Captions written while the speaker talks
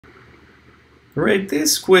Right,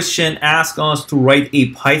 this question asks us to write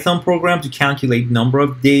a Python program to calculate number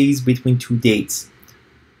of days between two dates.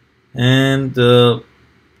 And to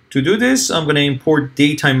do this, I'm going to import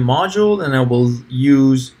datetime module, and I will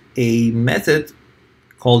use a method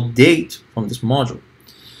called date from this module.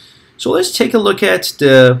 So let's take a look at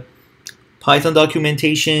the Python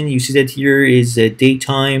documentation. You see that here is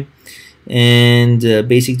datetime, and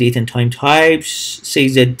basic date and time types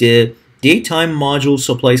says that the datetime module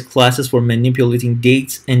supplies classes for manipulating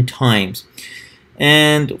dates and times.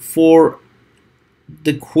 And for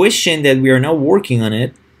the question that we are now working on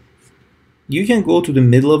it, you can go to the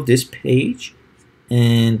middle of this page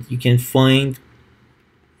and you can find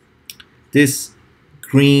this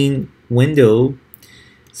green window.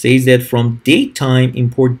 Says that from datetime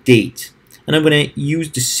import date, and I'm going to use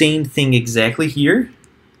the same thing exactly here.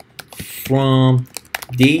 From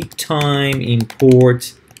datetime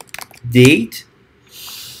import date,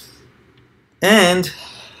 and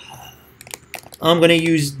I'm going to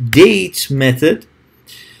use date method,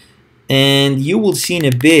 and you will see in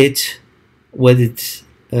a bit what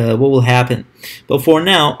will happen. But for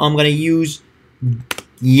now, I'm going to use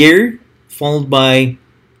year followed by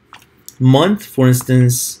month. For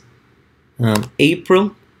instance,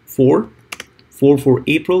 April 4 for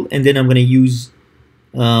April, and then I'm going to use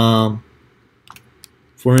for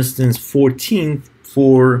instance 14th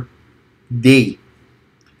for day,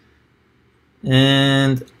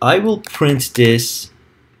 and I will print this.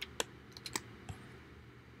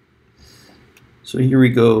 So here we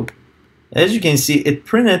go. As you can see, it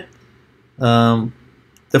printed the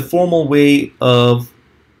formal way of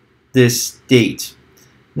this date.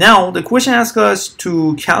 Now the question asks us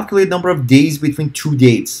to calculate number of days between two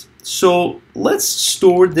dates. So let's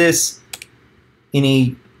store this in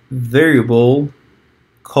a variable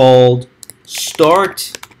called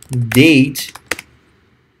start date,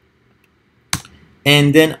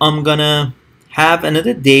 and then I'm gonna have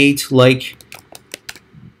another date like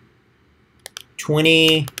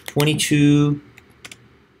 2022,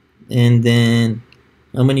 and then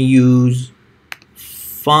I'm gonna use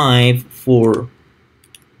 5 for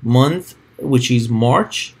month, which is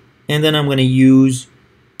March, and then I'm gonna use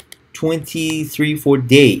 23 for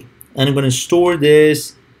day, and I'm gonna store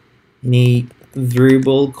this in a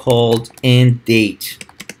variable called end date.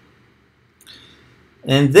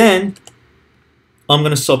 And then I'm going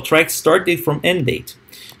to subtract start date from end date.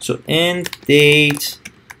 So end date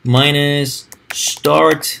minus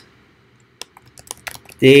start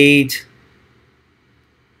date,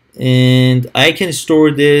 and I can store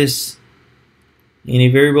this in a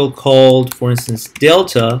variable called, for instance,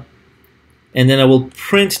 delta, and then I will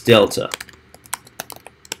print delta.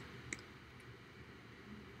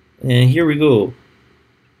 And here we go.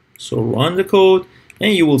 So run the code,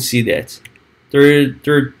 and you will see that there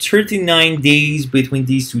are 39 days between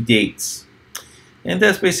these two dates. And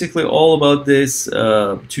that's basically all about this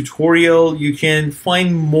tutorial. You can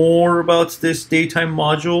find more about this datetime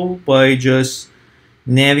module by just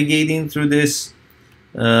navigating through this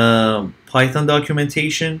Python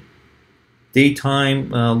documentation,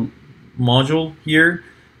 datetime module here,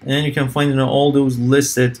 and you can find all those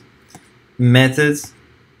listed methods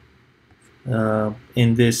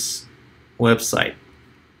in this website.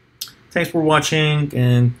 Thanks for watching,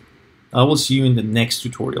 and I will see you in the next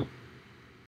tutorial.